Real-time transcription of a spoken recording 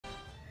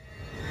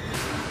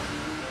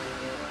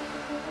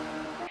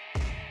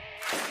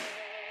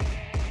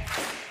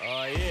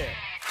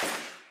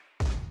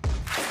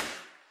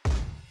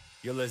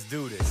Yo, let's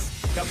do this.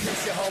 Now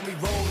picture homie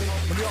rolling.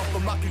 Let me offer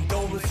my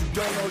condolence. You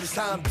don't know just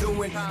how I'm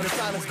doing. And the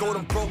silence go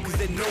them broke cause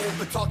they know him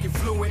for talking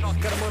fluent.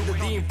 Got him under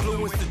the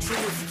influence, the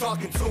truest,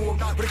 talking to him.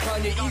 With a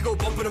Kanye ego,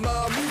 bumping him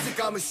out music,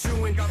 I'm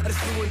eschewing. I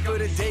just doing for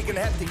the day, gonna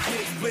have to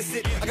get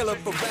explicit. I got love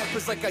for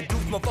rappers like I do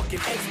for my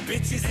fucking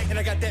ex-bitches. And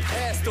I got that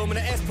pass, though, I'm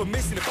gonna ask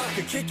permission if I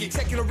could kick it.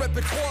 Checking the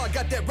repertoire, I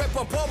got that rep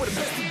on par with the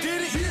best who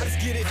did it. I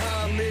just get it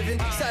how I'm living.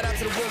 Shout out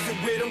to the ones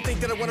that with them. Think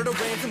that I wanted a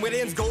ransom where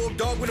ends gold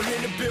dog when I'm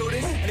in the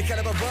building. And it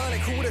kind of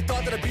ironic, who would've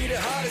thought that I'd be the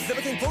hottest?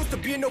 Never came close to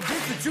being no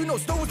bitch, but you know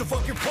Snow was the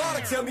fucking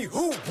product. Tell me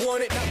who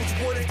won it? Not what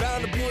you want is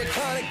bound to be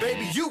iconic,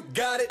 baby, you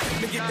got it.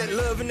 Let me get that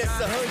love and that's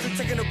 100,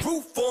 checking the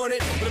proof on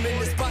it. When I'm in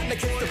the spot and I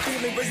catch the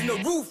feeling, raising the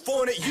roof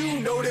on it. You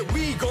know that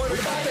we going to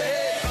about the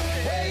head.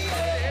 Hey,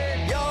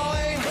 hey, y'all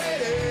ain't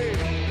ready.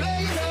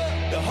 Laid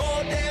up the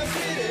whole damn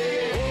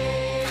city.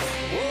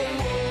 Whoa,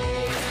 whoa,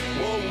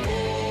 whoa, whoa,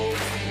 whoa,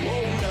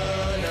 whoa,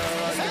 nah,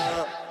 nah,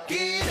 nah.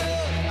 Get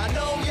up, I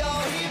know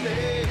y'all hear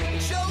me.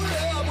 Show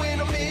love when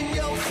I'm in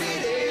your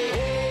city.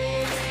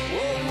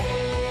 Whoa, whoa,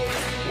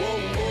 whoa,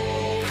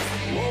 whoa,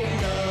 whoa,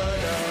 nah,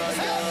 nah,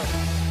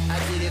 nah. I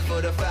did it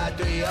for the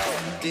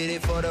 530, did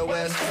it for the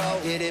West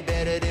Coast, did it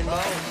better than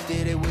most,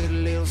 did it with a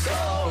little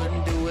soul,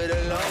 couldn't do it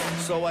alone,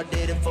 so I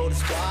did it for the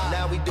squad,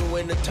 now we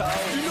doing the toes.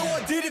 You know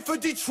I did it for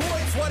Detroit,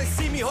 that's why they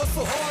see me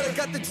hustle hard. I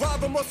got the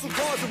drive and muscle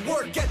cars and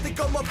work ethic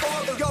on my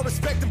father. Y'all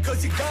respect him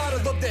cause you gotta,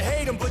 love to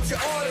hate him, but you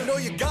ought to know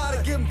you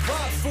gotta give him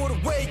props for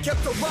the way he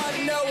kept on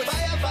riding. Now it's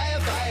fire, fire,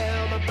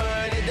 fire, I'ma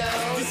burn it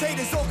down. These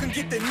haters all can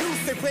get the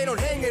noose, they plan on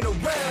hanging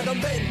around.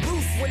 I'm letting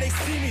loose, when they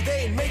see me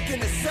they ain't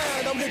making a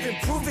sound. I'm living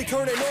proof, they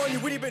turning on you,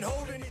 we been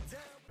holding it down.